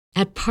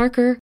At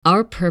Parker,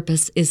 our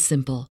purpose is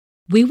simple.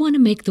 We want to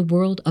make the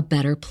world a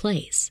better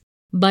place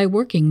by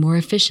working more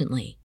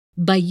efficiently,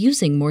 by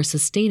using more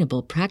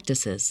sustainable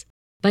practices,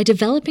 by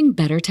developing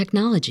better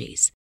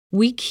technologies.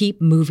 We keep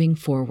moving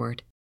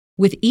forward.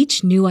 With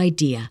each new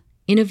idea,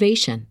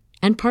 innovation,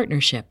 and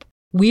partnership,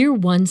 we're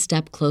one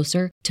step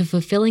closer to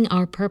fulfilling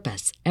our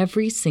purpose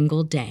every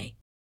single day.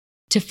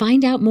 To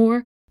find out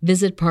more,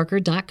 visit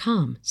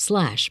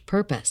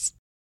parker.com/purpose.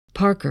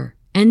 Parker,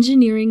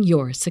 engineering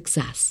your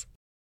success.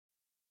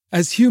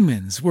 As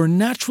humans, we're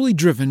naturally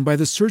driven by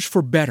the search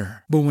for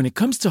better. But when it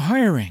comes to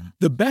hiring,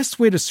 the best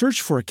way to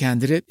search for a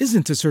candidate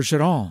isn't to search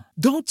at all.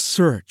 Don't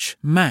search,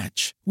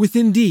 match with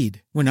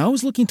Indeed. When I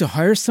was looking to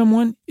hire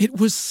someone, it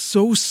was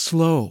so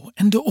slow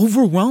and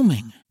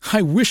overwhelming.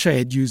 I wish I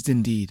had used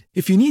Indeed.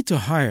 If you need to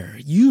hire,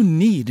 you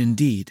need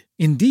Indeed.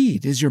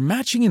 Indeed is your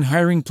matching and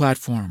hiring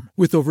platform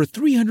with over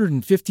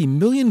 350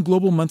 million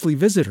global monthly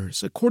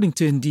visitors, according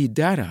to Indeed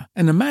data,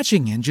 and a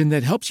matching engine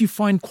that helps you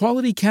find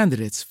quality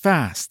candidates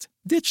fast.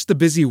 Ditch the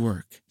busy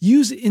work.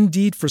 Use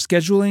Indeed for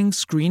scheduling,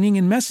 screening,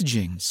 and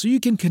messaging so you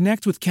can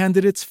connect with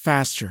candidates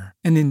faster.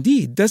 And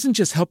Indeed doesn't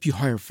just help you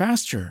hire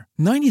faster.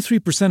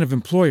 93% of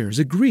employers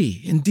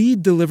agree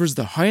Indeed delivers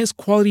the highest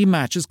quality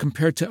matches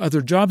compared to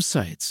other job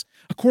sites,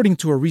 according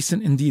to a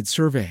recent Indeed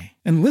survey.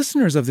 And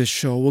listeners of this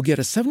show will get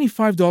a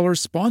 $75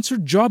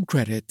 sponsored job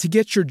credit to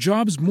get your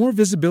jobs more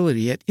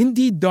visibility at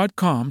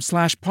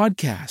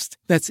Indeed.com/podcast.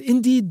 That's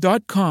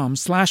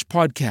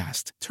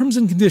Indeed.com/podcast. Terms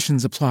and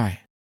conditions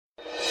apply.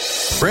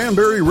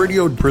 Cranberry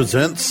Radio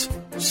presents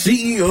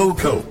CEO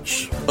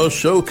Coach, a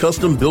show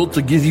custom built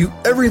to give you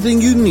everything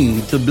you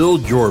need to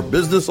build your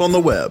business on the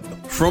web.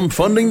 From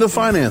funding to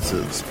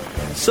finances,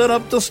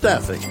 setup to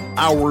staffing,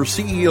 our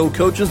CEO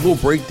coaches will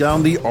break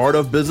down the art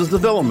of business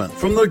development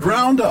from the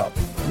ground up.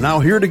 Now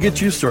here to get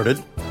you started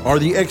are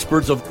the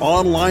experts of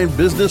online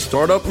business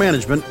startup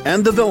management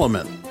and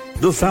development,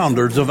 the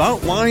founders of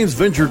Outlines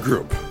Venture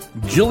Group,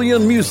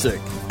 Jillian Musick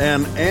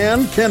and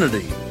Ann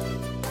Kennedy.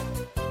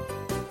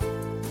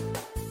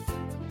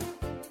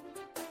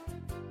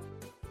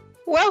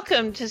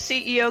 Welcome to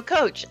CEO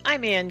Coach.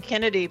 I'm Ann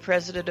Kennedy,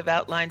 president of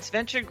Outlines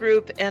Venture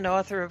Group and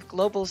author of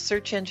Global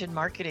Search Engine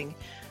Marketing.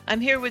 I'm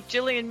here with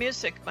Jillian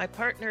Musick, my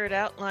partner at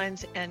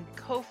Outlines and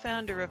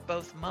co-founder of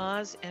both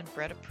Moz and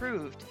Bread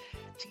Approved.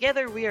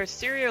 Together, we are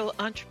serial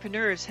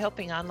entrepreneurs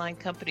helping online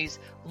companies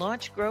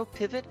launch, grow,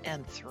 pivot,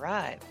 and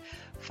thrive.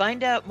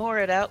 Find out more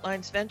at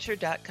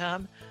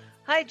outlinesventure.com.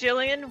 Hi,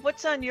 Jillian.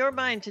 What's on your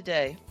mind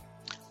today?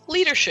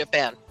 Leadership,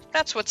 Ann.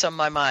 That's what's on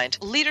my mind.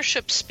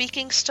 Leadership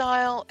speaking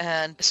style,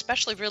 and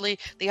especially really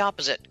the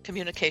opposite,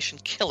 communication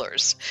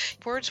killers.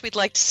 Words we'd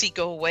like to see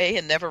go away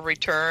and never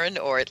return,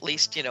 or at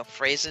least,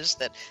 phrases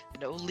that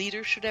no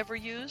leader should ever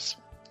use.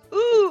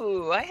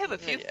 Ooh, I have a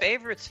few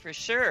favorites for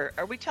sure.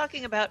 Are we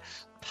talking about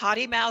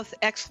potty mouth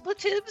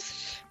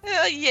expletives?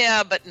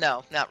 Yeah, but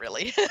no, not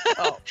really.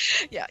 Oh.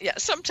 Yeah,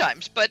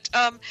 sometimes. But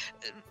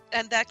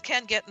and that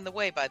can get in the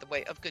way, by the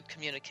way, of good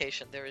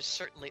communication. There is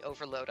certainly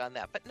overload on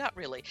that, but not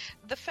really.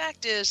 The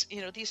fact is,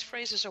 these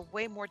phrases are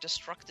way more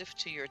destructive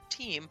to your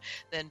team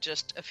than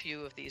just a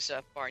few of these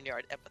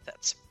barnyard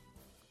epithets.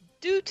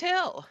 Do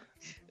tell.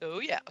 Oh,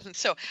 yeah.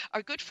 So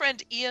our good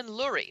friend Ian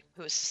Lurie,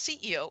 who is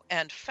CEO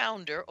and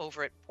founder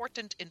over at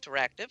Portent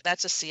Interactive,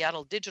 that's a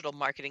Seattle digital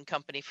marketing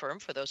company firm,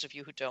 for those of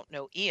you who don't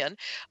know Ian.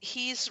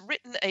 He's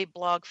written a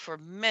blog for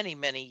many,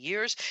 many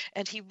years,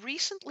 and he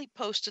recently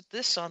posted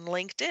this on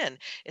LinkedIn.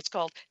 It's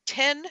called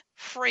 10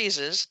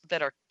 Phrases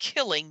That Are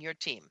Killing Your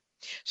Team.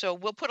 So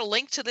we'll put a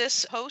link to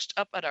this post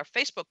up at our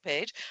Facebook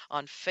page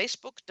on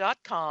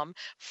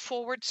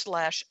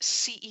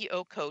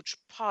facebook.com/CEO Coach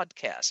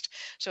podcast.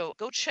 So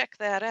go check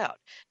that out.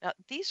 Now,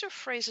 these are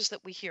phrases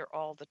that we hear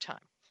all the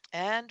time,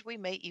 and we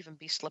may even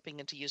be slipping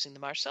into using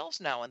them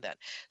ourselves now and then.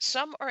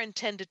 Some are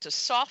intended to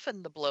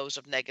soften the blows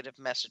of negative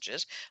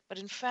messages, but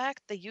in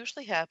fact, they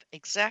usually have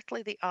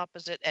exactly the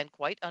opposite and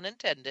quite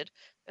unintended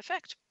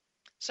effect.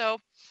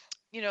 So,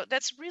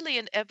 that's really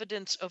an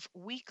evidence of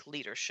weak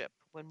leadership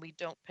when we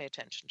don't pay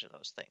attention to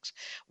those things.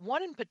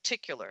 One in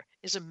particular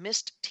is a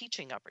missed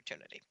teaching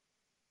opportunity.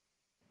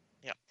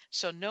 Yeah.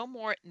 So no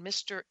more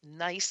Mr.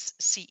 Nice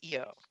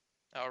CEO.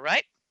 All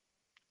right.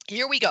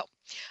 Here we go.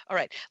 All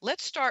right.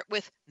 Let's start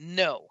with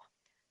no.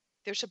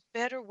 There's a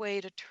better way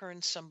to turn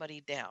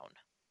somebody down.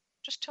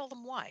 Just tell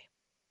them why.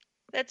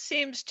 That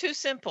seems too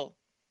simple.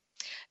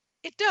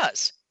 It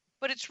does,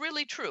 but it's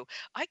really true.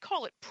 I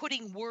call it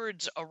putting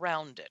words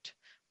around it.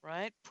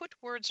 Right? Put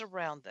words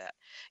around that.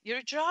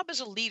 Your job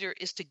as a leader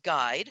is to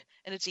guide,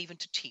 and it's even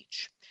to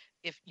teach.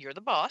 If you're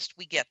the boss,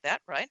 we get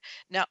that, right?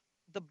 Now,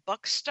 the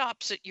buck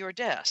stops at your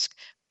desk,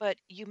 but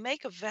you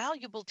make a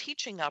valuable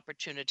teaching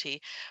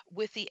opportunity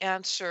with the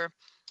answer,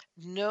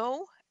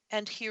 no,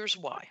 and here's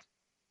why.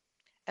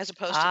 As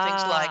opposed to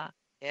things like,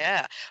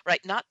 yeah,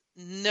 right, not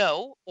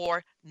no,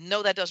 or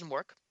no, that doesn't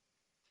work,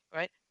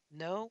 right?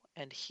 No,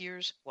 and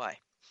here's why.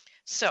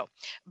 So,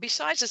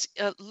 besides this,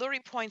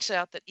 Lurie points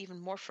out that even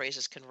more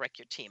phrases can wreck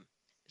your team.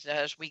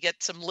 As we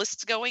get some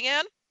lists going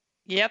in?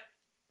 Yep.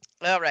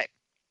 All right.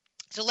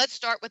 So let's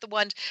start with the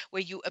ones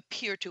where you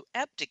appear to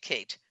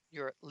abdicate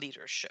your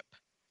leadership.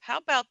 How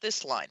about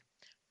this line?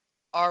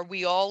 Are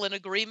we all in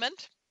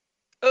agreement?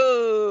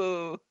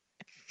 Oh,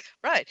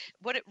 Right.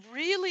 What it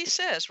really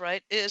says,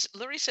 right, is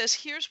Lurie says,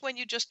 here's when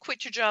you just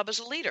quit your job as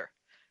a leader.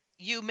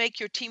 You make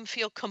your team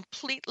feel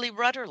completely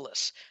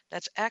rudderless.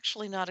 That's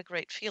actually not a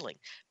great feeling.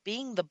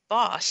 Being the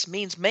boss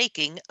means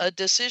making a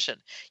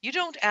decision. You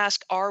don't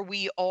ask, are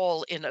we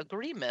all in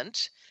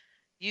agreement?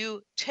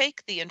 You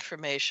take the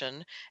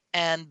information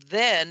and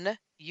then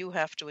you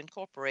have to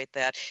incorporate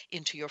that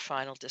into your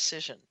final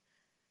decision.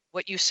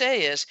 What you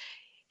say is,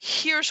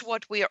 here's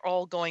what we are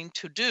all going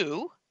to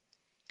do,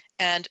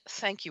 and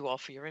thank you all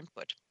for your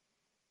input.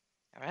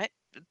 All right.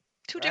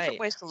 Two different right.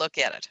 ways to look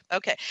at it.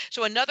 Okay.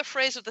 So another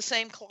phrase of the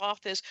same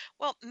cloth is,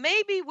 well,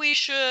 maybe we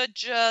should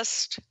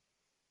just.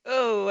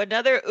 Oh,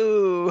 another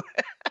ooh.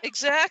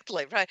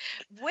 Exactly, right.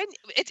 When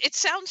it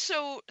sounds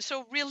so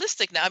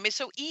realistic now. I mean,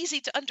 so easy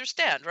to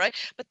understand, right?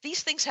 But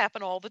these things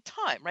happen all the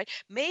time, right?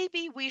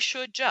 Maybe we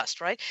should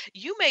just, right?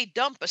 You may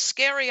dump a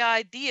scary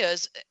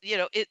ideas,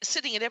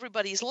 sitting in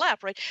everybody's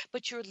lap, right?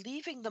 But you're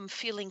leaving them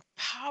feeling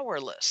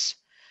powerless,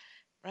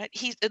 right?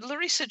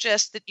 Lurie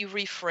suggests that you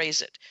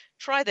rephrase it.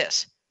 Try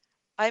this.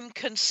 I'm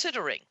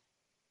considering,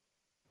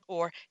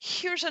 or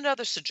here's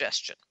another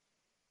suggestion.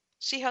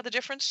 See how the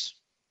difference,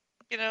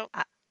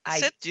 I,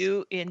 I sits?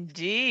 do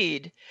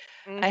indeed.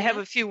 I have Mm-hmm.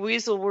 a few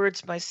weasel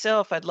words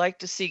myself I'd like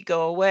to see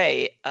go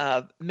away.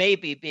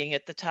 Maybe being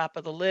at the top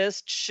of the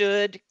list,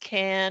 should,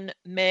 can,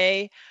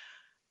 may.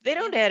 They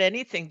don't add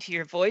anything to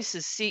your voice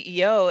as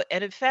CEO,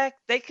 and in fact,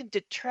 they can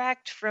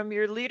detract from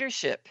your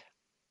leadership.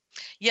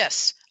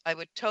 Yes, I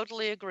would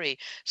totally agree.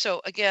 So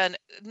again,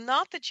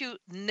 not that you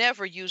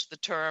never use the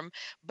term,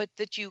 but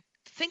that you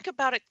think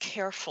about it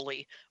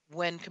carefully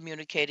when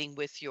communicating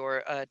with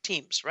your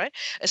teams, right?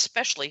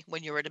 Especially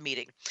when you're at a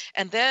meeting.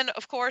 And then,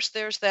 of course,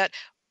 there's that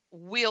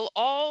we'll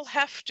all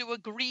have to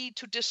agree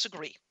to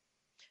disagree.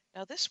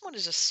 Now, this one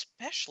is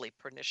especially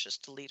pernicious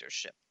to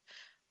leadership.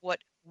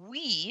 What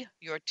we,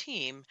 your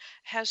team,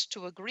 has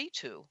to agree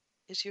to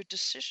is your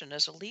decision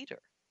as a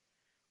leader.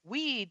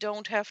 We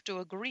don't have to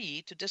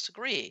agree to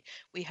disagree.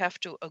 We have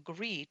to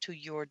agree to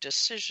your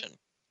decision.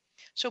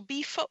 So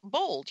be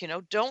bold,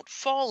 don't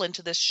fall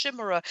into this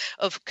chimera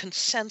of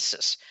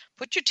consensus.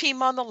 Put your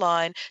team on the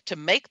line to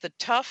make the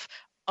tough,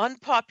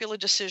 unpopular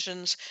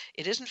decisions.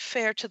 It isn't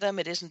fair to them.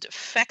 It isn't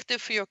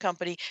effective for your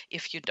company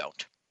if you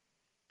don't.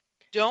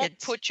 Don't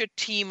It's put your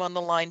team on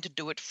the line to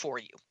do it for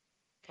you.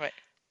 Right.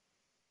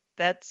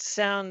 That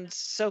sounds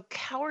so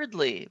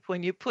cowardly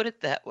when you put it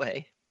that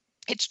way.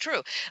 It's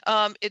true.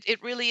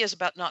 It really is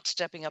about not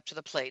stepping up to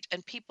the plate.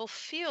 And people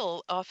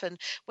feel often,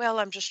 well,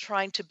 I'm just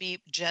trying to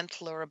be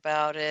gentler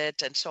about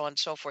it, and so on and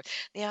so forth.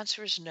 The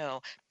answer is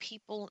no.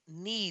 People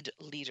need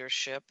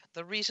leadership.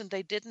 The reason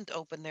they didn't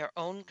open their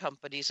own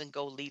companies and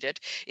go lead it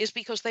is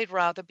because they'd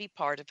rather be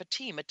part of a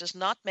team. It does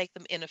not make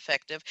them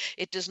ineffective.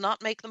 It does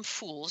not make them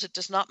fools. It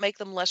does not make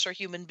them lesser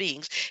human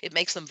beings. It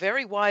makes them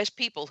very wise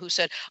people who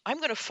said, I'm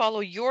going to follow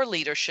your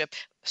leadership.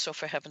 So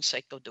for heaven's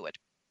sake, go do it.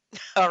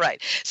 All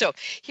right. So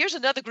here's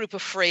another group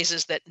of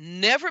phrases that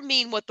never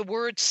mean what the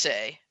words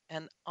say,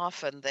 and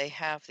often they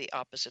have the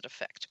opposite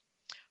effect.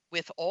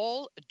 With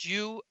all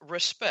due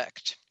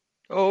respect.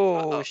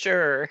 Oh, Uh-oh.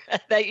 sure.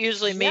 That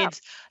usually Yeah,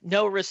 means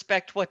no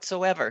respect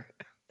whatsoever.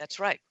 that's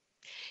right.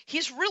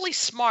 He's really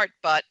smart,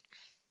 but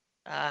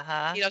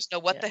Uh-huh. he doesn't know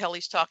what Yeah. the hell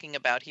he's talking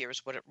about here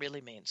is what it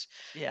really means.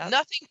 Yeah.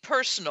 Nothing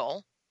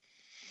personal.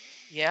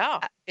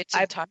 Yeah, I, it's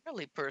I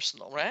entirely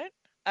personal, right?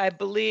 I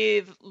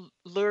believe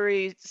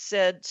Lurie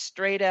said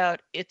straight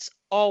out, it's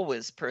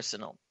always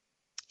personal.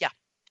 Yeah,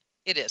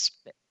 it is.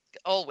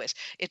 Always.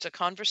 It's a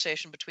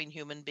conversation between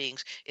human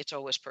beings. It's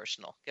always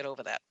personal. Get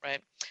over that,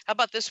 right? How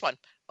about this one?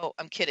 Oh,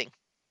 I'm kidding.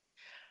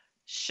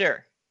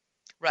 Sure.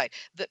 Right.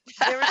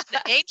 There is an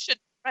ancient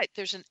right.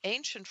 There's an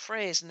ancient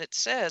phrase, and it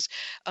says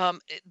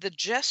the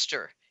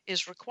jester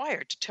is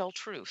required to tell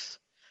truth.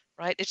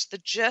 Right. It's the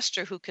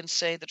jester who can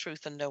say the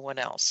truth and no one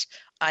else.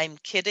 I'm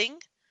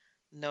kidding.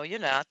 No, you're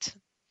not.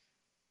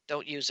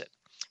 Don't use it.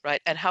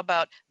 Right. And how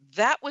about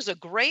that was a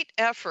great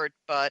effort,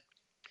 but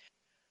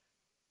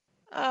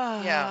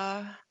yeah.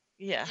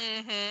 Yeah.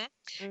 hmm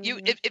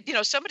Mhm.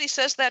 Somebody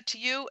says that to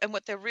you, and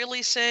what they're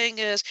really saying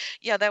is,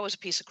 yeah, that was a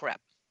piece of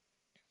crap.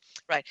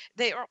 Right.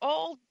 They are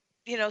all,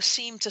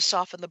 seem to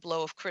soften the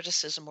blow of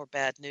criticism or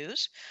bad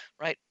news,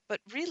 right? But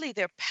really,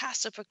 they're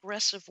passive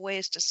aggressive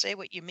ways to say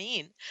what you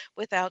mean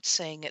without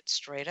saying it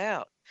straight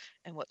out.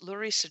 And what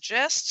Lurie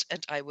suggests,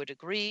 and I would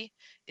agree,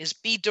 is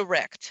be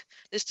direct.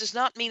 This does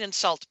not mean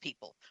insult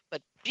people,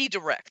 but be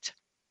direct.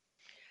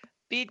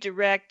 Be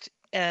direct,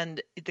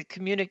 and the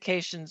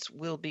communications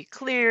will be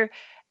clear,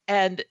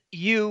 and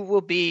you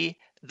will be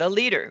the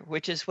leader,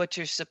 which is what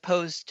you're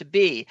supposed to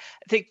be.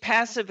 I think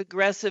passive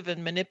aggressive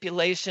and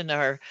manipulation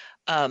are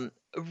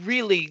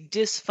really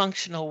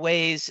dysfunctional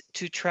ways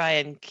to try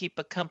and keep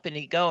a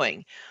company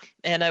going.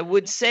 And I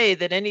would say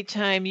that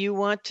anytime you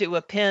want to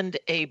append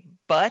a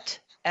but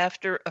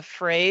after a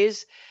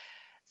phrase,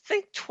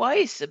 think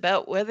twice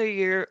about whether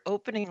your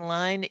opening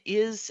line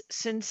is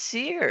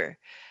sincere.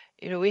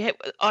 We have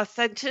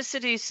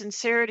authenticity,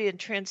 sincerity, and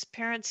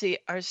transparency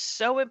are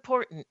so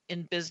important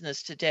in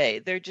business today.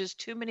 There are just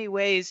too many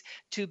ways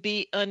to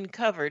be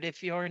uncovered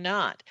if you're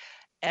not.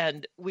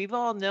 And we've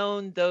all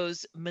known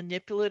those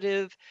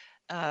manipulative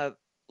uh,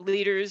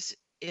 leaders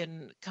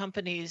in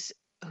companies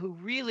who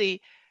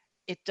really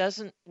it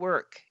doesn't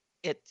work.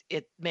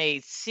 It may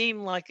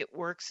seem like it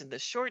works in the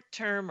short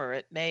term, or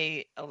it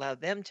may allow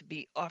them to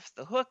be off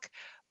the hook,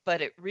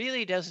 but it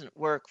really doesn't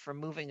work for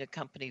moving a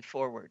company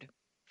forward.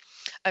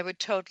 I would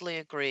totally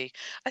agree.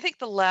 I think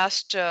the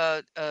last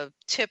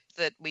tip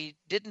that we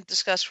didn't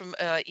discuss from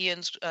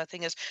Ian's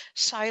thing is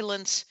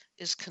silence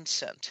is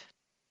consent.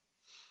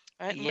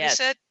 Right? And what he Yes.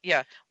 said,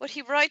 yeah, what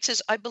he writes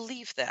is, I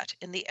believe that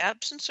in the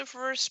absence of a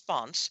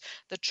response,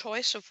 the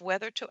choice of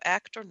whether to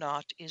act or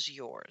not is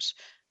yours.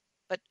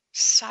 But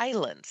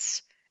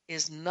silence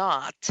is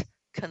not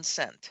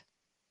consent.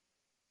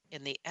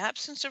 In the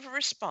absence of a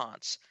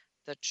response,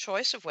 the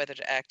choice of whether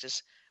to act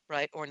is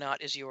right or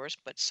not is yours,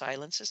 but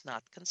silence is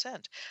not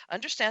consent.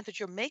 Understand that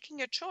you're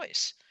making a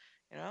choice,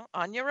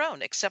 on your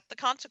own. Accept the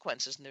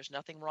consequences, and there's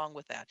nothing wrong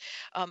with that.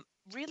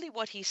 Really,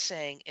 what he's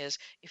saying is,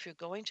 if you're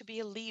going to be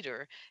a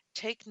leader,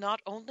 take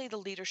not only the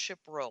leadership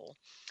role,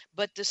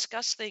 but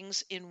discuss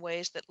things in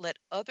ways that let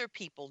other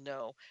people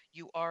know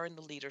you are in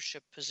the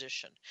leadership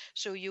position.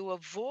 So you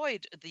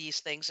avoid these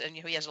things, and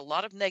he has a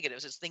lot of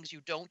negatives. It's things you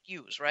don't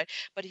use, right?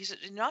 But he said,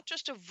 not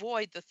just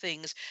avoid the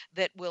things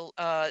that will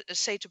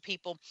say to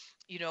people,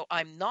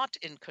 I'm not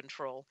in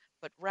control,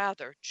 but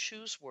rather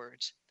choose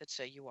words that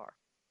say you are.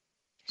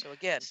 So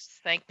again,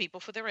 thank people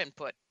for their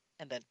input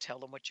and then tell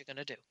them what you're going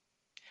to do.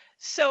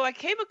 So I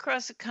came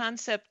across a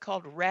concept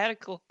called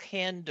radical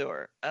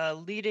candor, a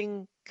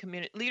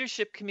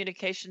leadership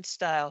communication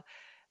style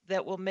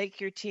that will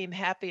make your team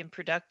happy and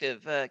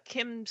productive.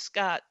 Kim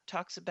Scott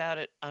talks about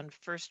it on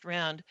First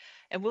Round,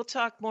 and we'll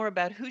talk more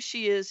about who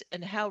she is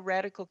and how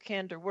radical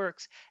candor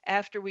works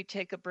after we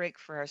take a break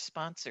for our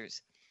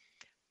sponsors.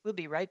 We'll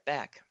be right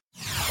back.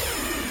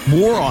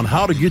 More on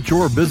how to get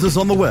your business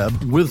on the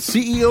web with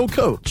CEO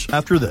Coach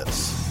after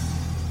this.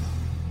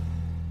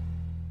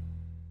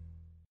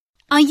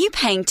 Are you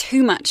paying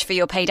too much for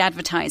your paid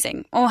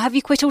advertising, or have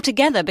you quit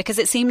altogether because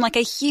it seemed like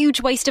a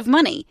huge waste of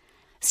money?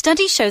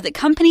 Studies show that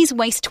companies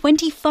waste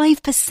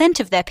 25%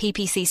 of their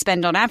PPC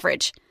spend on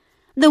average.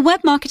 The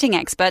web marketing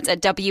experts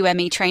at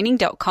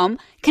WMEtraining.com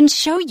can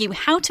show you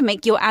how to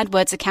make your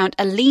AdWords account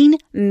a lean,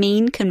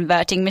 mean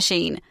converting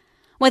machine.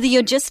 Whether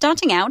you're just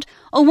starting out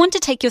or want to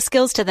take your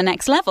skills to the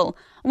next level,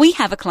 we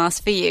have a class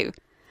for you.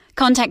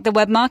 Contact the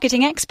web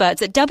marketing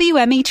experts at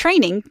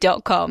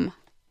WMEtraining.com.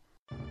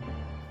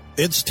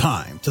 It's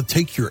time to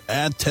take your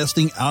ad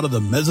testing out of the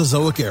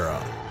Mesozoic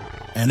era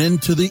and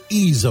into the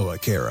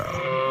Ezoic era.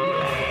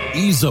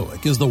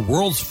 Ezoic is the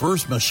world's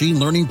first machine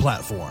learning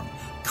platform,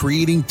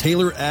 creating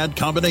tailored ad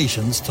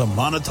combinations to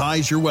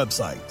monetize your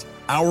website.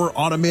 Our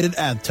automated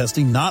ad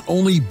testing not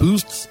only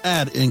boosts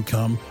ad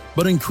income,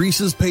 but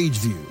increases page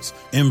views,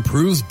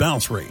 improves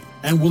bounce rate,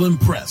 and will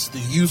impress the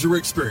user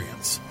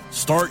experience.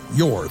 Start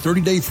your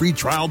 30-day free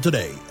trial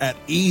today at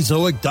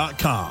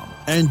ezoic.com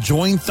and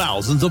join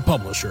thousands of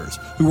publishers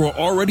who are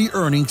already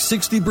earning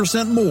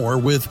 60% more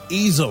with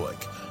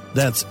Ezoic.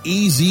 That's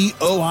ezoic.com.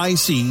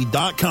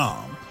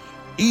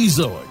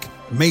 Ezoic.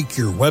 Make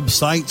your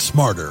website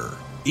smarter.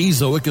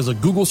 Ezoic is a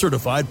Google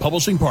certified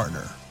publishing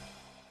partner.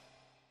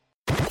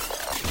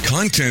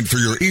 Content for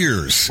your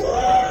ears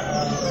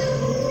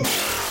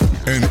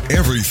and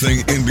everything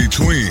in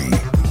between.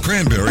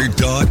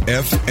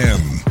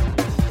 Cranberry.fm.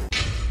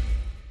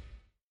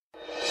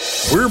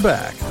 We're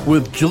back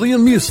with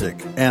Jillian Music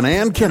and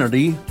Ann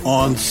Kennedy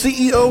on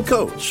CEO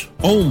Coach,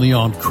 only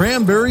on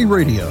Cranberry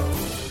Radio.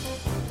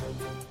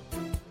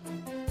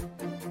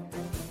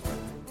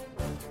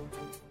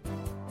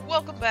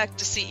 Welcome back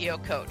to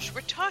CEO Coach.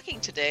 We're talking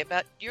today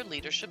about your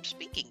leadership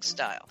speaking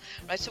style,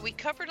 right? So we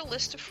covered a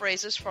list of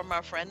phrases from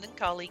our friend and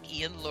colleague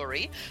Ian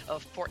Lurie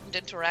of Portland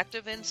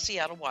Interactive in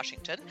Seattle,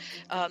 Washington.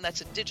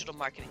 That's a digital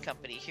marketing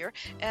company here.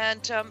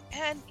 And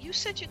you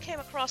said you came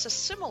across a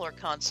similar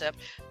concept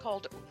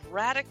called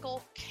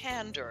radical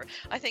candor.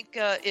 I think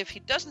if he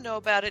doesn't know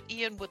about it,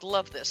 Ian would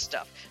love this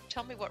stuff.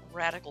 Tell me what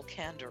radical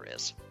candor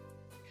is.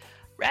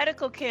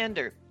 Radical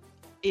candor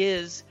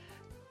is,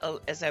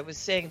 as I was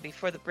saying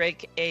before the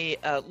break, a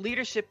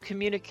leadership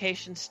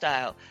communication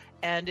style,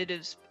 and it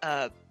is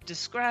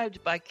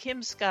described by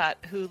Kim Scott,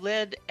 who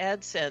led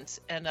AdSense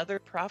and other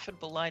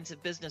profitable lines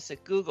of business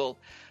at Google,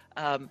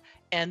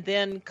 and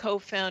then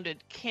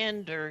co-founded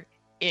Candor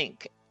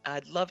Inc.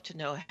 I'd love to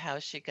know how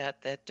she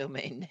got that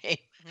domain name.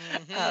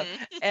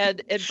 Mm-hmm.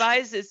 And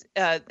advises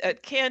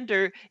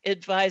Candor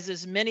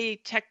advises many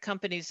tech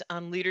companies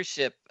on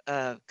leadership,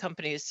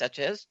 companies such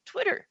as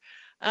Twitter.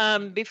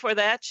 Before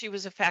that, she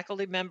was a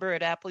faculty member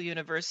at Apple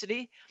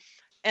University.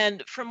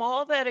 And from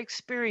all that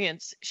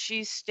experience,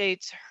 she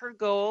states her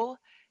goal,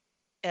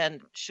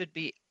 and should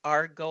be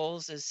our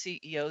goals as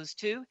CEOs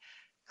too,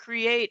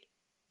 create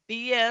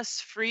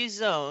BS-free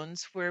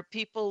zones where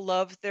people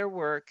love their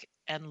work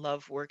and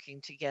love working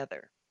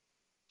together.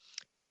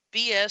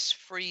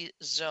 BS-free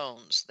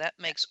zones. That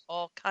makes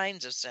all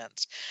kinds of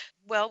sense.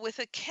 Well, with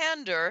a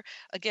candor,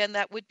 again,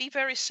 that would be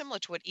very similar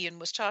to what Ian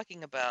was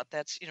talking about.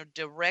 That's,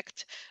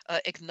 direct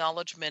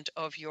acknowledgement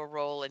of your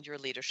role and your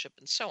leadership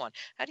and so on.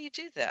 How do you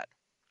do that?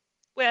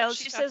 Well,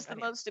 She's she talking says the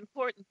about Ian. most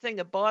important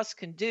thing a boss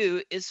can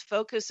do is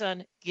focus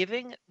on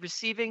giving,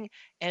 receiving,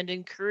 and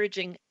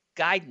encouraging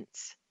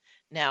guidance.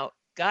 Now,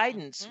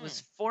 guidance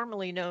was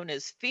formerly known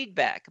as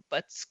feedback,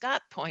 but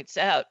Scott points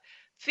out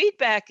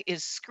feedback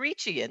is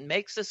screechy and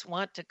makes us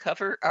want to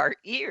cover our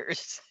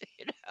ears.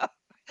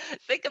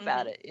 Think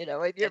about it, in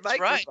your That's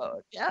right.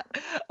 microphone. Yeah.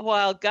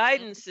 While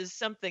guidance is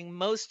something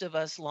most of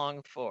us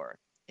long for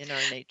in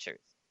our natures.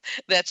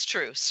 That's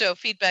true. So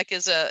feedback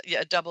is a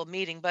double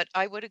meaning, but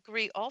I would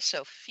agree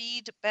also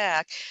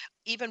feedback,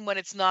 even when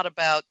it's not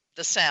about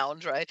the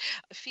sound, right?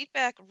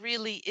 Feedback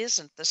really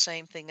isn't the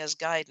same thing as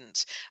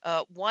guidance.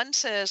 One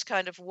says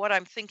kind of what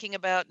I'm thinking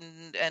about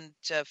and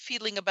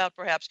feeling about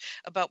perhaps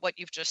about what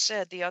you've just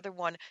said. The other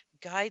one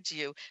guides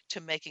you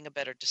to making a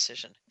better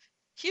decision.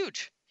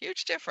 Huge,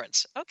 huge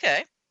difference.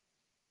 Okay.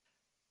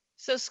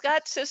 So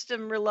Scott's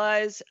system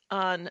relies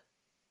on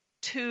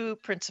two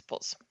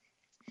principles: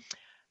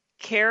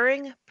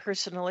 caring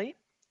personally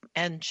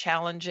and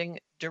challenging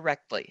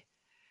directly.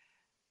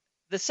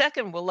 The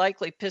second will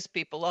likely piss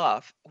people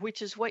off,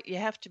 which is what you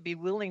have to be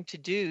willing to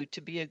do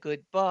to be a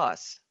good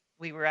boss.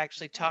 We were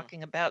actually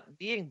talking about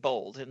being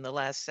bold in the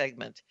last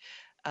segment.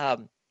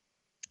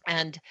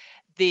 And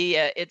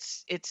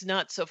it's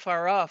not so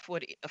far off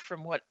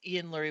from what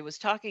Ian Lurie was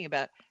talking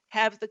about.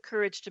 Have the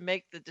courage to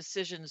make the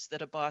decisions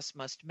that a boss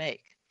must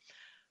make.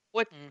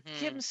 What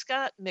Kim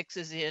Scott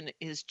mixes in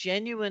is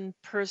genuine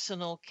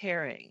personal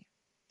caring.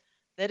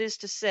 That is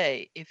to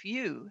say, if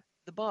you,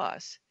 the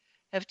boss,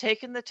 have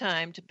taken the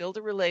time to build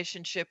a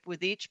relationship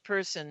with each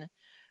person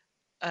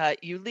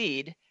you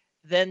lead,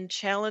 then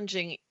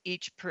challenging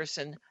each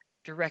person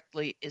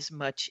directly is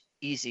much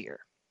easier.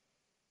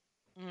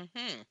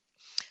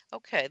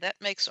 Okay, that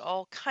makes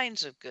all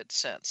kinds of good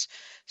sense.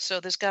 So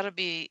there's got to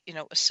be,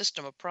 a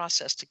system, a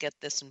process to get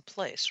this in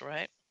place,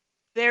 right?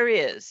 There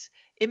is.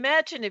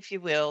 Imagine, if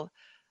you will,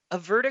 a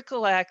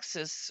vertical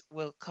axis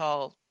we'll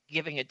call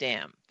giving a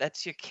damn.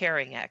 That's your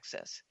caring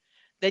axis.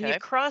 Then you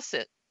cross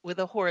it with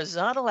a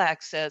horizontal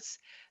axis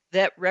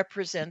that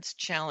represents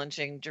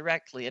challenging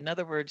directly. In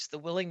other words, the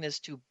willingness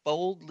to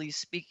boldly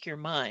speak your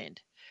mind.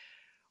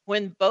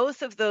 When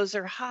both of those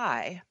are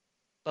high,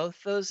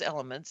 both those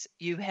elements,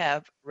 you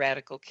have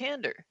radical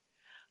candor.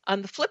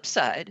 On the flip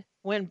side,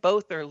 when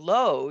both are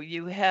low,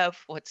 you have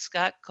what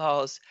Scott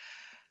calls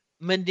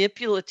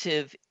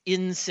manipulative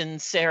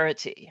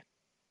insincerity.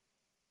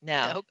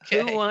 Now,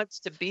 who wants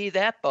to be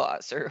that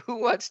boss, or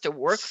who wants to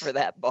work for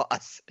that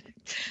boss?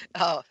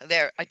 Oh,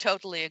 I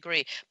totally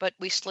agree. But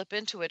we slip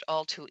into it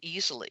all too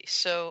easily.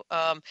 So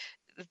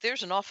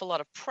there's an awful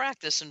lot of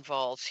practice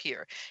involved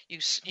here.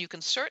 You can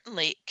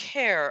certainly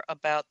care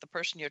about the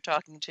person you're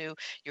talking to,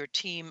 your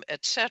team,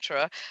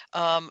 etc.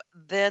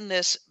 Then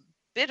this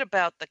bit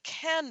about the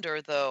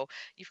candor, though,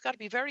 you've got to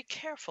be very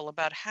careful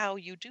about how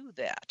you do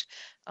that.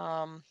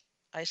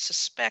 I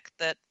suspect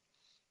that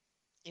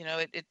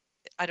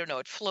I don't know,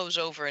 it flows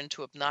over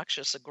into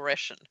obnoxious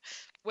aggression.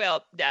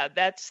 Well, yeah,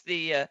 that's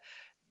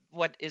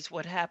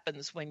what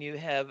happens when you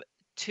have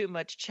too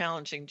much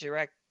challenging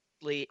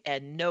directly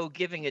and no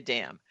giving a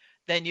damn.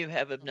 Then you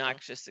have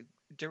obnoxious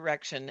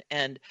direction.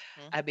 And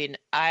I mean,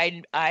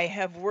 I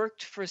have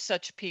worked for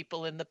such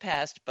people in the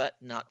past, but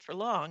not for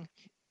long.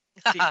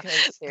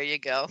 Because there you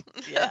go.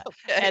 Yeah.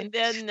 Okay.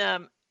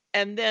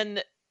 And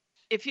then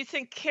if you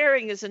think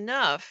caring is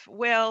enough,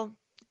 well,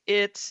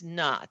 it's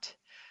not.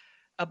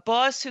 A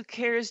boss who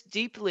cares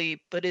deeply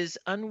but is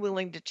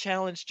unwilling to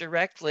challenge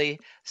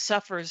directly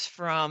suffers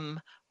from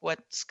what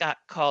Scott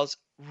calls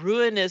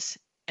ruinous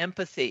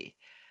empathy,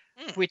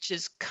 which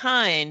is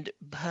kind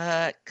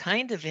but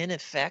kind of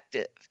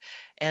ineffective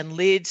and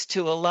leads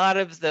to a lot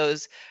of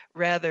those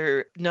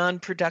rather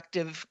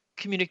non-productive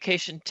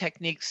communication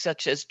techniques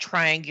such as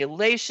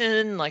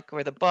triangulation, like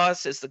where the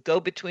boss is the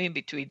go-between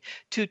between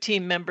two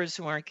team members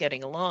who aren't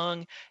getting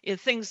along,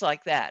 things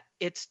like that.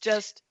 It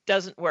just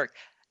doesn't work.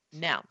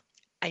 Now,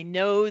 I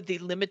know the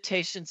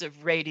limitations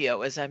of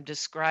radio as I'm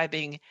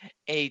describing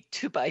a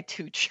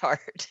 2x2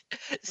 chart.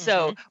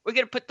 So we're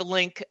going to put the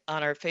link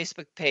on our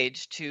Facebook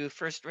page to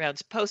First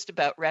Round's post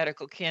about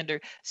radical candor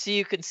so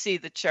you can see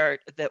the chart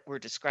that we're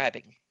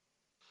describing.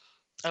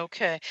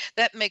 Okay,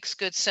 that makes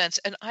good sense.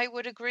 And I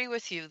would agree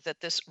with you that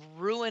this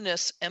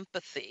ruinous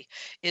empathy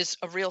is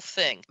a real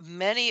thing.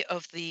 Many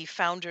of the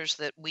founders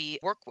that we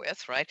work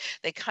with, right,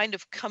 they kind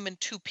of come in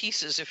two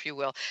pieces, if you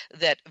will,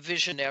 that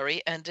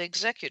visionary and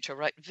executor,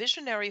 right?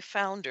 Visionary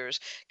founders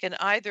can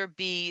either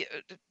be,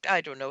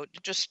 I don't know,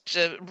 just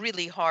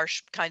really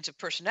harsh kinds of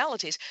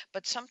personalities,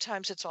 but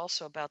sometimes it's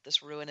also about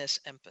this ruinous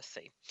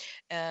empathy.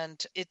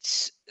 And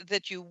it's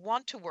that you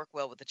want to work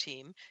well with the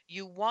team,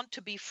 you want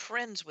to be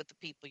friends with the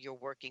people you're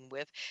working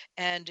with,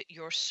 and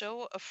you're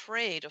so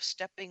afraid of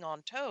stepping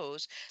on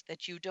toes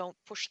that you don't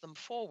push them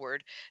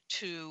forward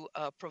to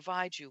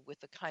provide you with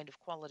the kind of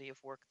quality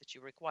of work that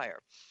you require.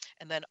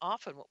 And then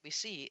often what we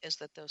see is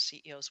that those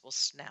CEOs will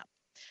snap.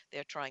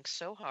 They're trying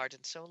so hard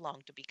and so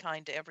long to be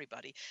kind to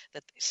everybody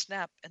that they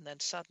snap, and then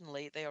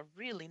suddenly they are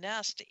really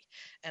nasty.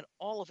 And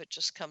all of it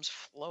just comes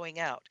flowing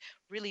out.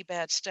 Really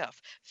bad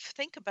stuff.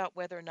 Think about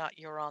whether or not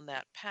you're on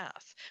that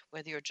path,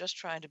 whether you're just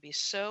trying to be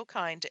so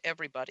kind to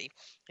everybody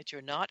that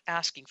you're not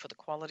asking for the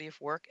quality of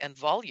work and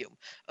volume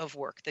of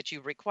work that you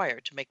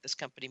require to make this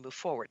company move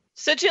forward.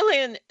 So,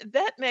 Jillian,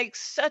 that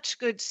makes such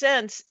good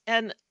sense.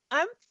 And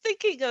I'm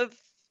thinking of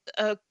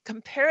a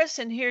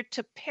comparison here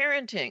to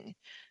parenting.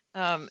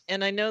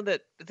 And I know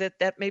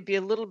that may be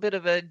a little bit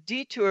of a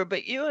detour,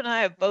 but you and I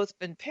have both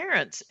been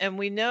parents, and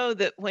we know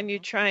that when you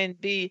try and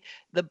be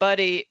the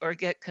buddy or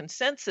get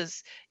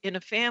consensus in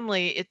a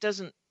family, it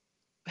doesn't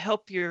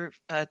help your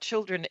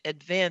children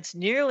advance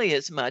nearly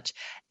as much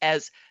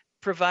as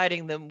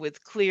providing them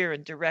with clear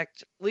and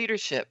direct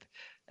leadership.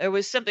 There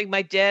was something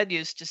my dad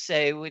used to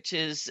say, which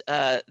is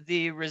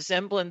the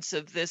resemblance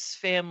of this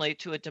family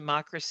to a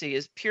democracy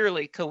is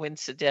purely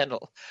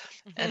coincidental.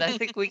 And I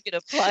think we can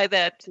apply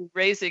that to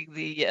raising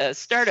the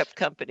startup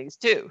companies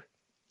too.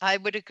 I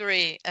would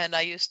agree. And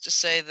I used to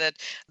say that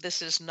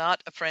this is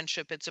not a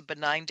friendship, it's a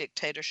benign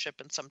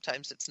dictatorship, and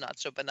sometimes it's not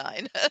so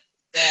benign.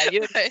 Yeah,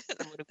 you would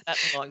have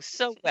gotten along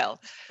so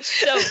well.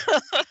 So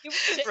you were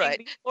saying Right.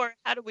 before,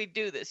 how do we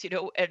do this?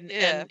 And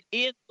Yeah.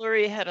 Ian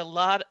Lurie had a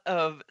lot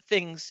of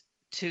things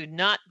to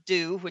not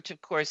do, which of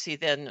course he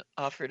then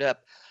offered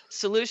up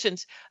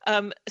solutions.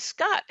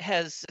 Scott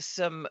has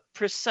some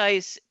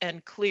precise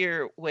and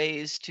clear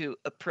ways to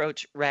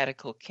approach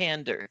radical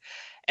candor.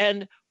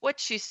 And what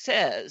she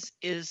says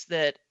is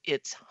that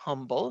it's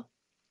humble,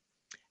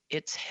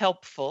 it's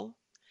helpful,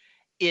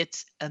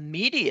 it's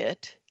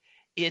immediate,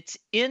 it's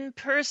in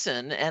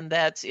person, and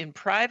that's in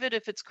private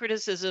if it's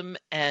criticism,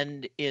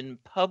 and in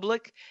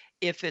public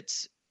if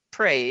it's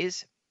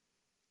praise.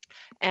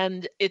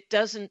 And it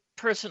doesn't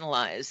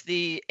personalize.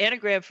 The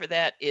anagram for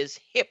that is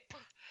HIP.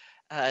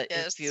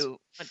 Yes. If you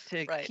want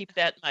to Right. keep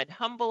that in mind,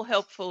 humble,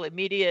 helpful,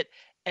 immediate,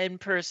 in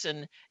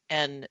person,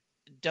 and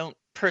don't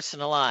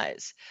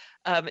personalize.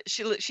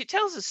 She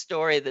tells a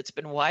story that's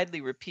been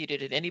widely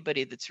repeated in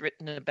anybody that's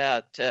written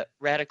about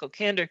radical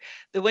candor.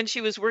 That when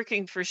she was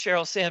working for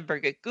Sheryl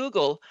Sandberg at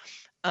Google,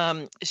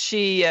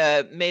 she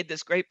made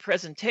this great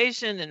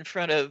presentation in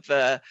front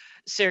of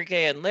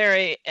Sergey and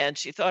Larry, and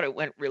she thought it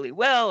went really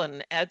well,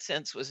 and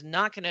AdSense was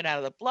knocking it out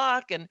of the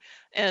block.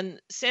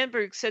 And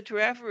Sandberg said to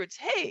her afterwards,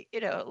 "Hey,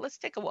 let's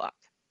take a walk."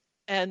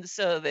 And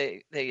so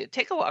they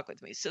take a walk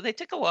with me. So they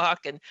took a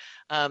walk, and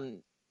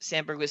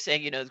Sandberg was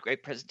saying, "It's a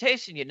great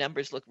presentation. Your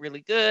numbers look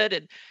really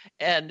good,"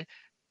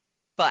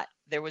 but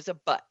there was a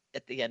but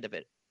at the end of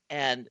it,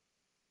 and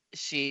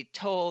she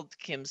told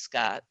Kim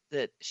Scott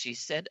that she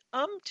said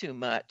too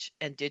much,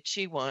 and did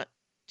she want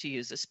to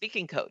use a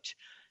speaking coach?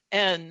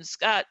 And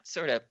Scott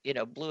sort of,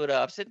 blew it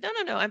off, said,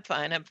 no, I'm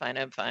fine.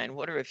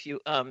 What are a few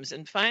ums?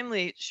 And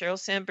finally, Sheryl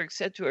Sandberg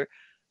said to her,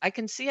 "I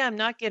can see I'm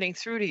not getting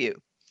through to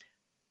you.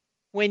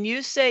 When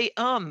you say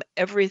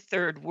every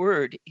third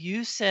word,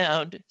 you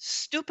sound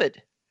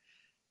stupid."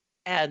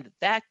 And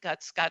that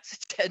got Scott's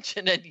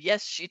attention. And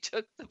yes, she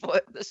took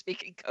the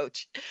speaking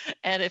coach.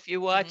 And if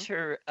you watch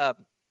her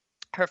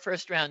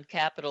first round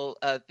capital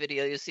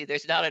video, you see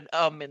there's not an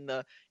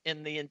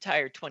in the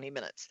entire 20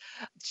 minutes.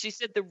 She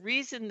said the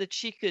reason that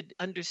she could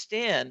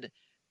understand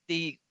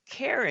the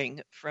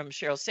caring from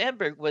Sheryl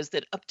Sandberg was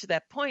that up to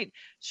that point,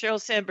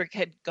 Sheryl Sandberg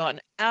had gone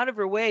out of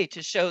her way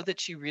to show that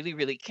she really,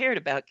 really cared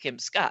about Kim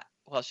Scott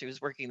while she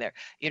was working there,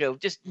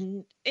 just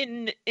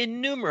in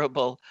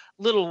innumerable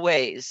little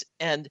ways.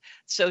 And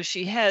so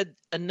she had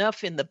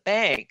enough in the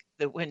bank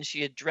that when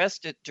she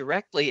addressed it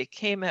directly, it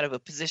came out of a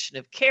position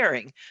of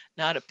caring,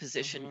 not a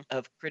position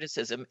of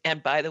criticism.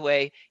 And by the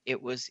way,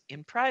 it was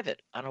in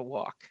private on a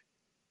walk.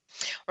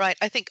 Right.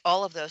 I think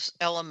all of those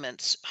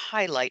elements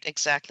highlight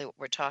exactly what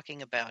we're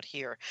talking about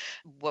here.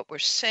 What we're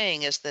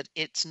saying is that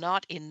it's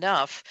not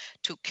enough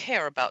to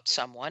care about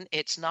someone.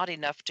 It's not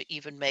enough to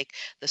even make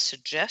the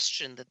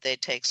suggestion that they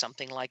take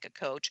something like a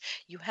coach.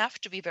 You have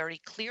to be very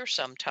clear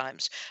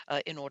sometimes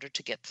in order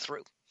to get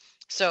through.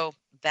 So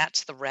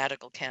that's the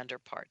radical candor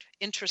part.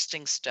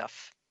 Interesting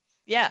stuff.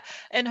 Yeah.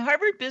 And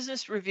Harvard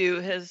Business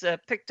Review has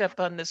picked up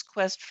on this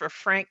quest for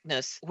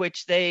frankness,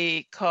 which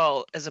they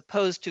call, as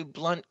opposed to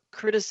blunt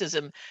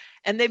criticism.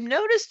 And they've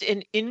noticed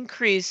an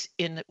increase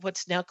in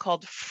what's now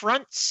called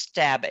front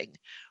stabbing,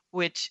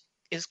 which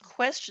is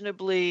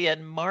questionably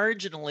and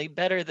marginally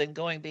better than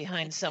going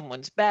behind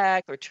someone's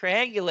back or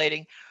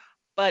triangulating,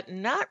 but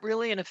not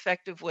really an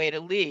effective way to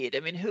lead. I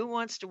mean, who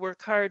wants to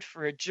work hard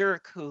for a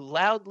jerk who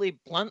loudly,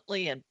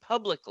 bluntly, and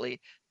publicly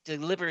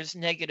delivers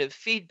negative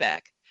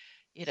feedback?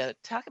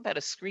 Talk about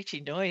a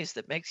screechy noise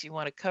that makes you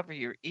want to cover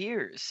your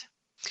ears.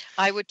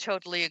 I would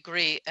totally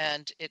agree.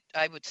 And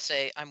I would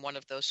say I'm one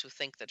of those who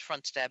think that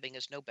front stabbing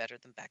is no better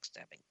than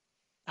backstabbing.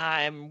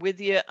 I'm with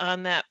you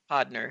on that,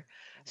 Podner.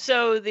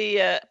 So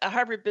the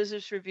Harvard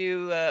Business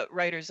Review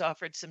writers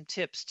offered some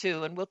tips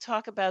too, and we'll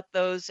talk about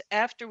those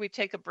after we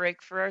take a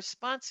break for our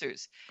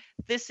sponsors.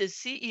 This is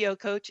CEO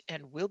Coach,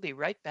 and we'll be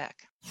right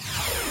back.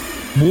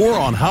 More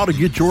on how to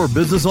get your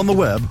business on the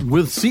web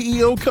with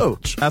CEO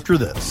Coach after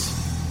this.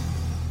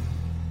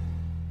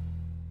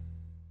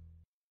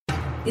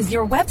 Is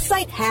your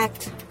website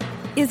hacked?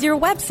 Is your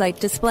website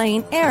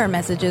displaying error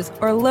messages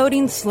or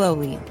loading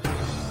slowly?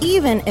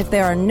 Even if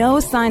there are no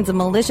signs of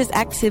malicious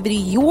activity,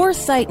 your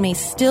site may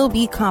still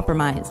be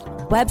compromised.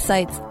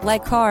 Websites,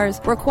 like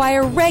cars,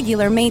 require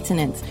regular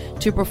maintenance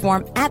to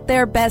perform at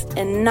their best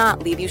and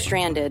not leave you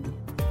stranded.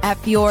 At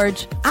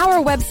Fjorge,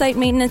 our website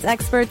maintenance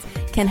experts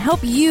can help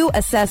you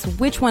assess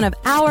which one of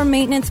our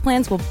maintenance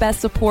plans will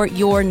best support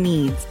your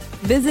needs.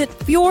 Visit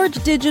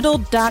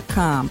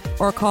fjorgedigital.com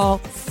or call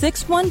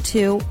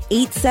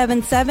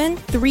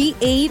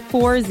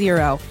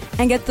 612-877-3840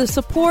 and get the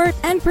support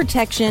and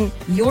protection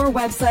your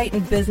website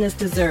and business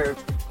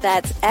deserve.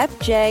 That's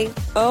FJORGE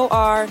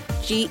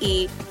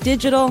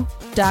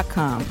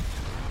digital.com.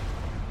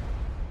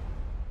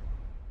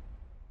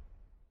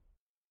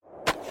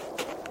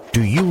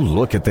 Do you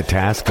look at the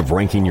task of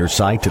ranking your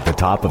site at the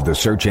top of the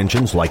search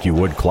engines like you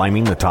would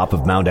climbing the top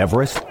of Mount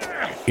Everest?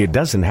 It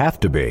doesn't have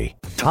to be.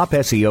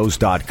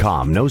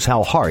 TopSEOs.com knows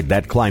how hard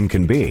that climb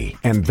can be,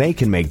 and they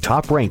can make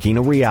top ranking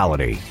a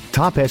reality.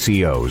 Top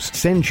SEOs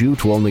sends you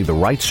to only the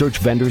right search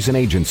vendors and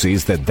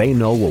agencies that they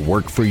know will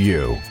work for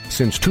you.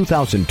 Since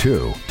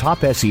 2002,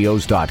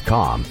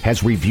 TopSEOs.com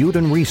has reviewed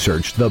and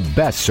researched the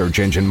best search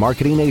engine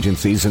marketing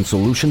agencies and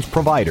solutions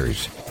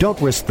providers.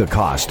 Don't risk the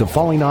cost of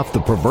falling off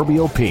the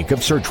proverbial peak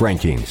of search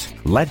rankings.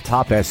 Let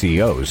Top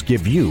SEOs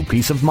give you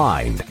peace of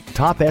mind.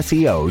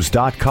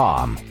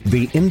 TopSEOs.com,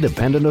 the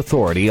independent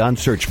authority on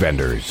search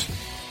vendors.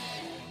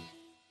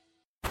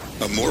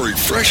 A more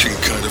refreshing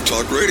kind of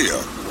talk radio.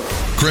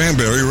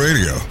 Cranberry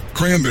Radio.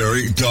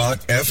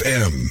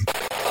 Cranberry.fm.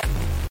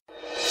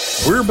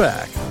 We're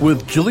back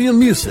with Jillian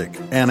Music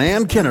and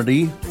Ann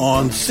Kennedy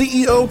on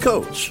CEO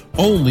Coach,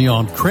 only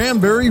on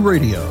Cranberry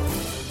Radio.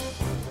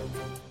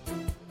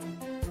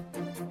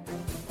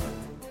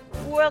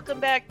 Welcome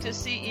back to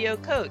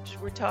CEO Coach.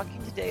 We're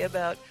talking today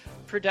about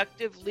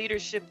productive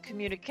leadership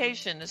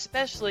communication,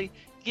 especially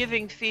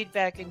giving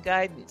feedback and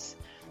guidance.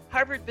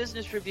 Harvard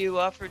Business Review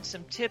offered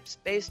some tips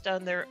based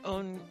on their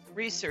own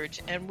research,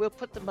 and we'll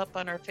put them up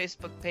on our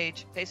Facebook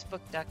page,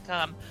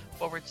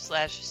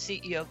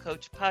 facebook.com/CEO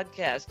Coach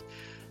Podcast.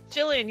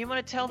 Jillian, you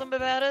want to tell them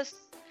about us?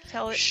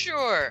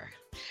 Sure.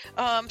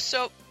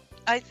 So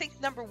I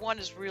think number one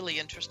is really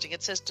interesting.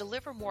 It says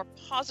deliver more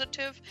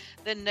positive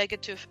than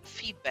negative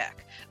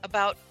feedback,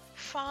 about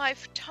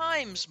 5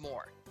 times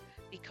more,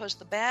 because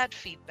the bad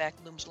feedback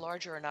looms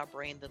larger in our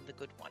brain than the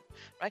good one,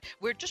 right?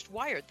 We're just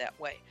wired that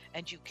way.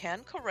 And you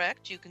can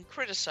correct, you can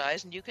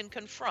criticize, and you can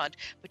confront,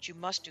 but you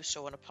must do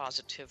so in a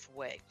positive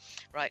way,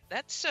 right?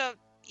 That's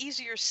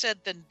easier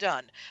said than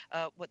done.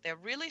 What they're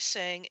really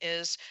saying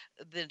is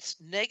this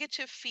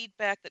negative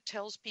feedback that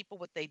tells people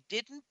what they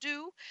didn't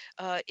do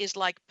is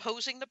like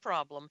posing the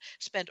problem.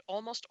 Spend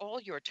almost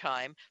all your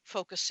time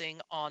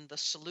focusing on the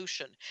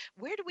solution.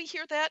 Where do we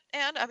hear that,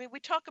 Ann? I mean, we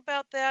talk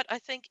about that, I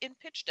think, in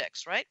pitch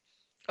decks, right?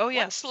 Oh,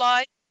 yeah. One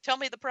slide, tell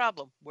me the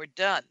problem. We're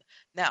done.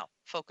 Now,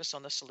 focus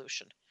on the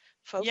solution.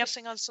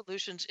 Focusing on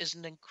solutions is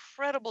an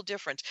incredible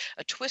difference,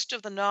 a twist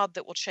of the knob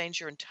that will change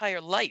your entire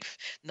life,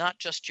 not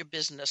just your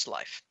business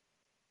life.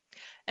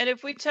 And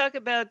if we talk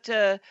about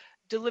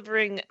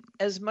delivering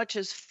as much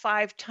as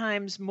 5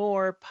 times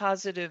more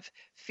positive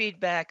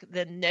feedback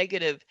than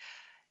negative,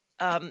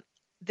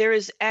 there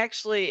is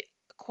actually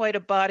quite a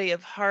body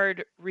of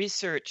hard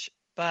research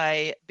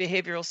by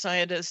behavioral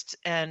scientists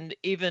and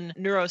even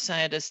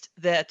neuroscientists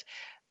that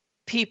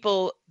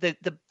people, the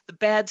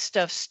bad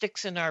stuff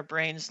sticks in our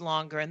brains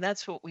longer. And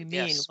that's what we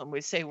mean when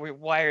we say we're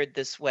wired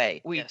this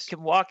way. We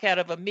can walk out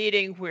of a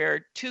meeting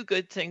where 2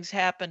 good things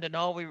happened and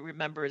all we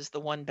remember is the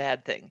one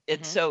bad thing.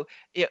 It's so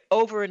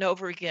over and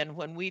over again,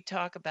 when we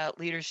talk about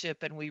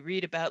leadership and we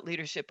read about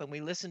leadership and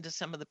we listen to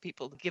some of the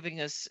people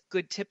giving us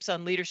good tips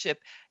on leadership,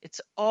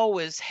 it's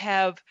always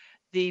have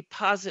the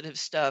positive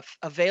stuff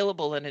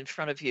available and in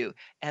front of you.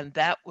 And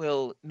that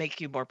will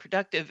make you more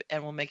productive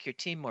and will make your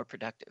team more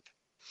productive.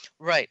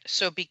 Right.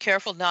 So be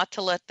careful not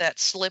to let that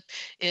slip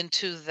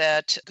into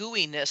that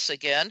gooiness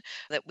again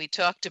that we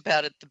talked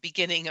about at the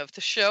beginning of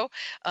the show.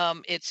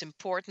 It's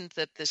important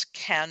that this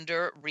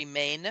candor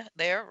remain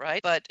there,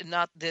 right? But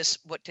not this,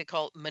 what they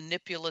call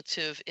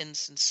manipulative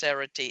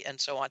insincerity and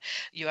so on.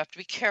 You have to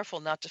be careful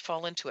not to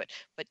fall into it.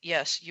 But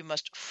yes, you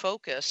must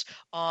focus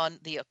on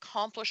the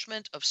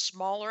accomplishment of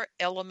smaller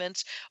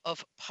elements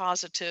of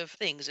positive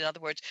things. In other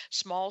words,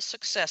 small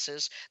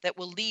successes that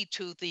will lead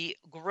to the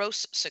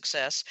gross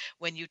success.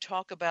 When you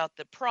talk about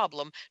the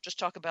problem, just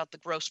talk about the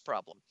gross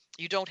problem.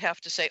 You don't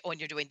have to say, oh,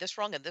 and you're doing this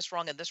wrong and this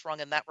wrong and this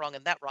wrong and that wrong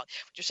and that wrong.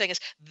 What you're saying is,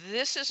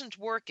 this isn't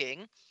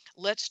working.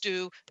 Let's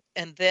do,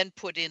 and then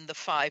put in the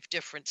 5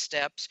 different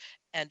steps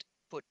and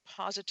put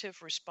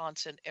positive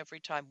response in every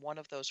time one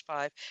of those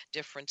 5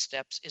 different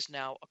steps is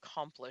now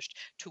accomplished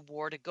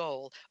toward a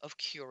goal of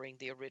curing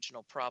the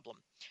original problem.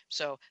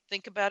 So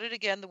think about it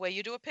again the way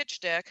you do a pitch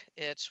deck.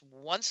 It's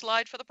one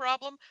slide for the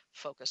problem,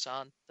 focus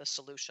on the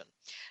solution.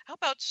 How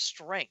about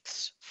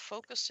strengths?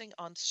 Focusing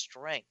on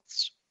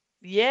strengths.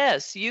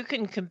 Yes, you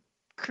can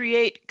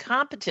create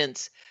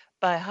competence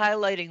by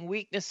highlighting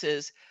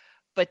weaknesses,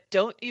 but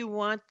don't you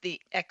want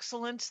the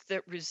excellence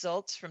that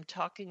results from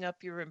talking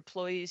up your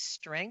employees'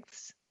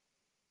 strengths?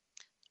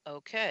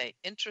 Okay,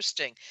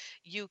 interesting.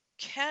 You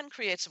can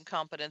create some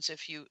competence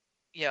if you,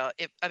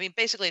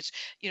 basically it's,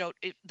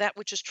 that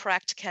which is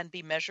tracked can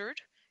be measured.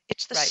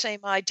 It's the Right.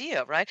 same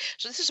idea, right?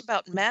 So this is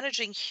about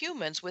managing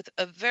humans with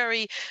a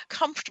very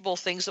comfortable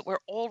things that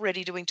we're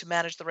already doing to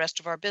manage the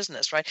rest of our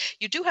business, right?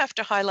 You do have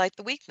to highlight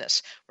the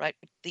weakness, right?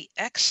 The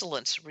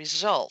excellence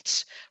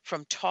results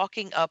from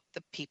talking up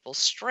the people's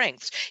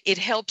strengths. It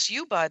helps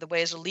you, by the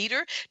way, as a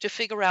leader to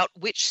figure out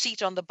which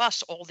seat on the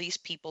bus all these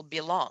people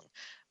belong.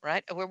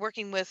 Right. We're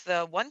working with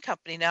one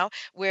company now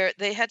where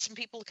they had some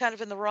people kind of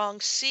in the wrong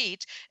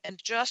seat,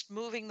 and just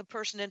moving the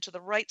person into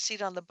the right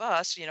seat on the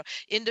bus,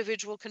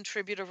 individual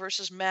contributor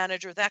versus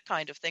manager, that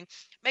kind of thing,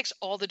 makes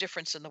all the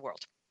difference in the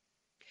world.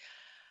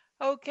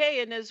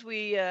 Okay, and as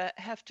we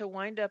have to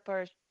wind up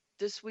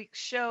this week's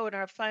show in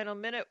our final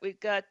minute, we've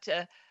got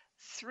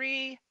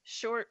 3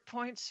 short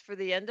points for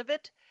the end of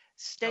it.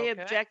 Stay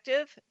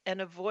objective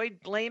and avoid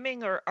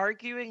blaming or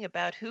arguing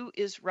about who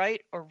is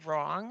right or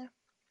wrong.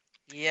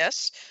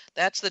 Yes,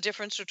 that's the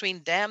difference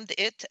between damned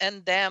it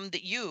and damned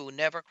you.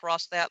 Never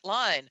cross that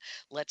line.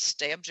 Let's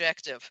stay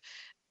objective.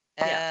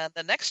 And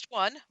the next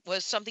one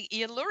was something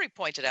Ian Lurie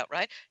pointed out,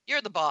 right?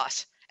 You're the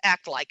boss.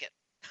 Act like it,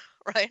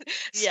 right?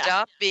 Yeah.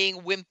 Stop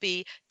being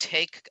wimpy.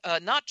 Take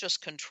not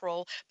just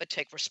control, but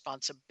take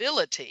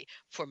responsibility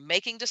for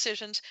making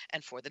decisions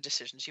and for the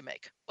decisions you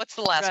make. What's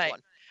the last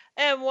one?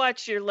 And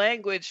watch your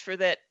language for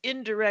that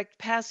indirect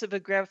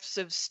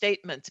passive-aggressive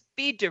statements.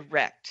 Be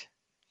direct.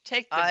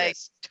 Take the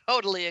risk. I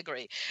totally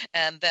agree.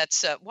 And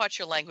that's watch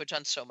your language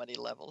on so many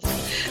levels.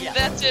 Yeah.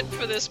 That's it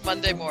for this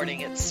Monday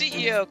morning at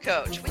CEO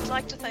Coach. We'd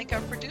like to thank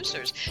our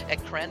producers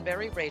at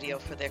Cranberry Radio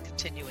for their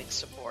continuing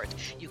support.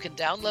 You can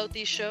download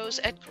these shows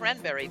at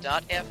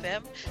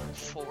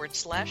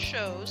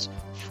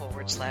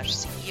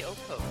cranberry.fm/shows/CEO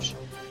Coach.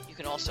 You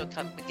can also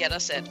come get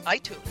us at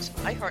iTunes,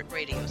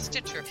 iHeartRadio,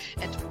 Stitcher,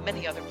 and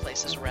many other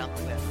places around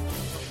the web.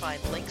 You'll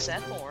find links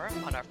and more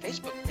on our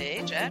Facebook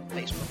page at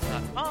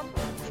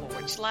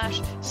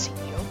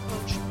facebook.com/CEO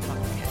Coach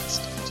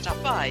Podcast.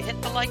 Stop by,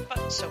 hit the like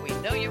button so we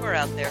know you are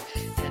out there,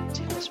 and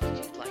tell us what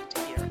you'd like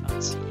to hear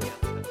on CEO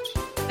Coach.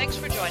 Thanks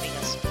for joining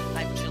us.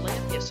 I'm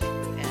Jillian Music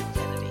with Ann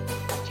Kennedy.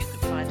 You can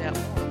find out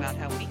more about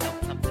how we help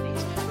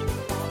companies to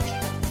launch,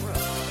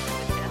 grow,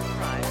 and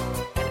thrive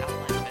at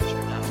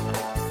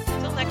OutlineVenture.com.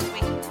 Until next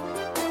week.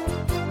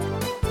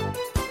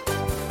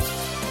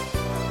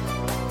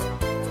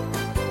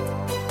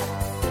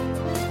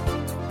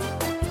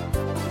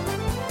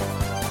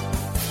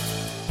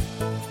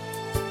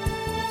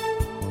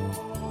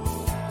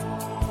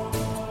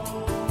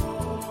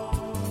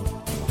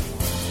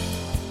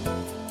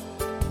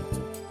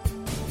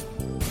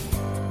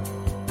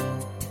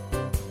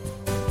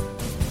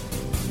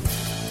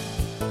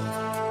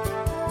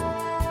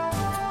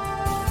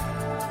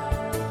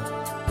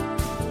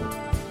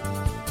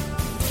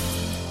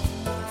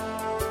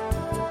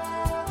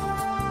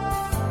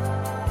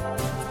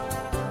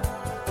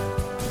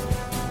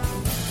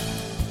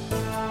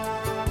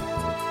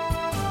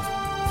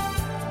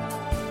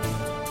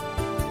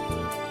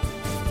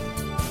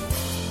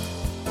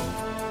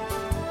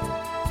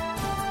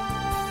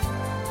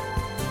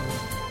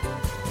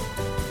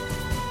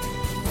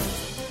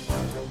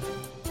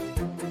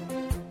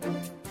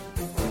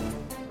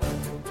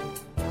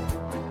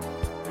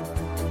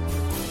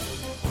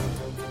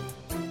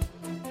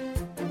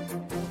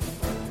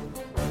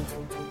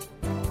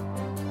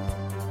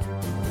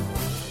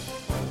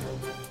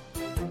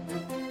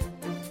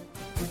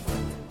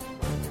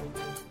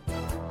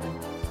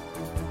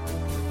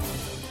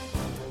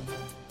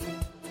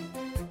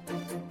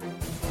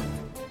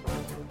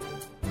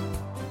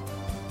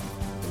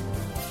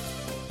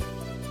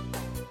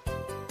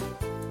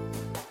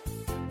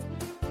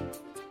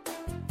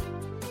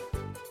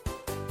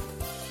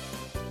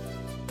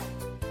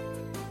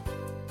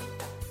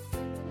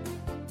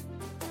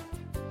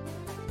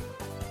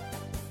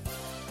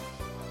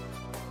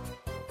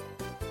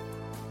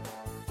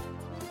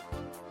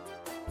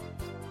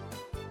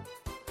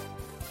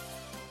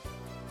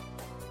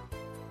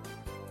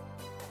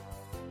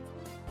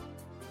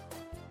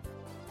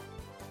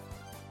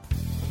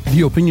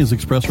 The opinions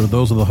expressed are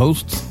those of the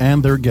hosts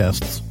and their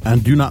guests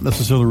and do not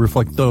necessarily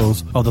reflect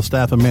those of the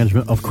staff and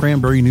management of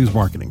Cranberry News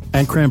Marketing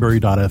and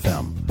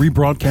Cranberry.fm.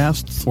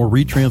 Rebroadcasts or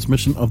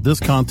retransmission of this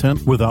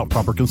content without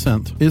proper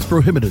consent is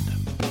prohibited.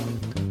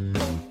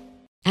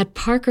 At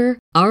Parker,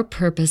 our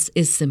purpose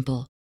is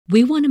simple.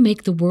 We want to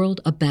make the world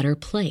a better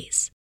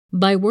place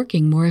by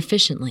working more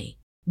efficiently,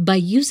 by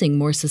using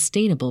more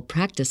sustainable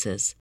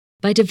practices,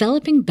 By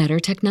developing better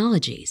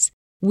technologies,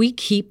 we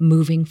keep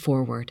moving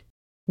forward.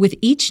 With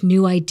each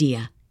new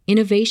idea,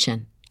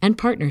 innovation, and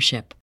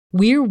partnership,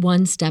 we're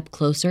one step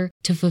closer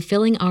to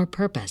fulfilling our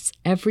purpose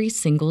every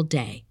single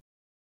day.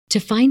 To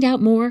find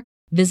out more,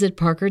 visit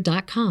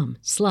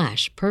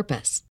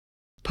parker.com/purpose.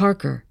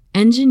 Parker,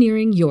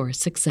 engineering your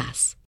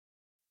success.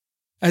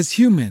 As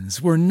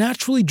humans, we're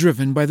naturally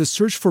driven by the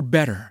search for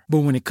better.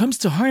 But when it comes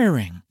to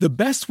hiring, the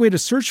best way to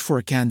search for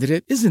a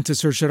candidate isn't to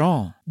search at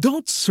all.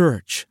 Don't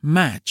search,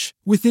 match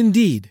with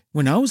Indeed.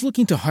 When I was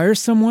looking to hire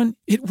someone,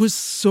 it was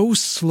so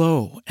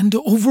slow and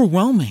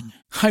overwhelming.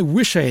 I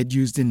wish I had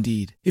used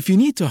Indeed. If you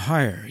need to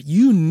hire,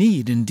 you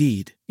need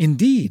Indeed.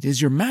 Indeed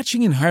is your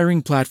matching and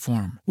hiring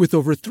platform with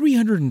over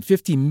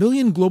 350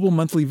 million global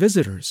monthly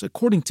visitors,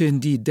 according to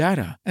Indeed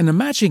data, and a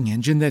matching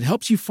engine that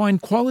helps you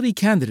find quality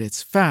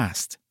candidates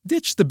fast.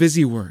 Ditch the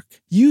busy work.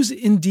 Use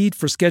Indeed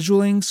for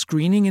scheduling,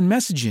 screening, and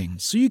messaging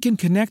so you can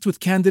connect with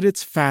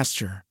candidates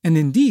faster. And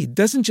Indeed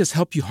doesn't just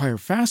help you hire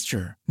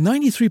faster.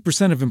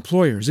 93% of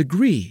employers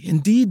agree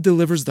Indeed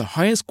delivers the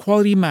highest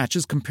quality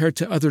matches compared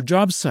to other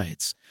job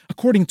sites,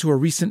 according to a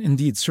recent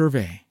Indeed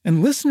survey.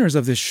 And listeners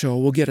of this show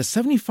will get a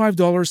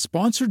 $75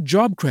 sponsored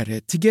job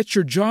credit to get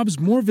your jobs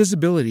more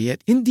visibility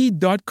at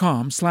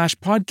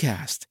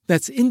Indeed.com/podcast.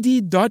 That's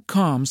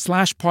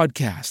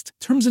Indeed.com/podcast.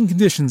 Terms and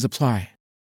conditions apply.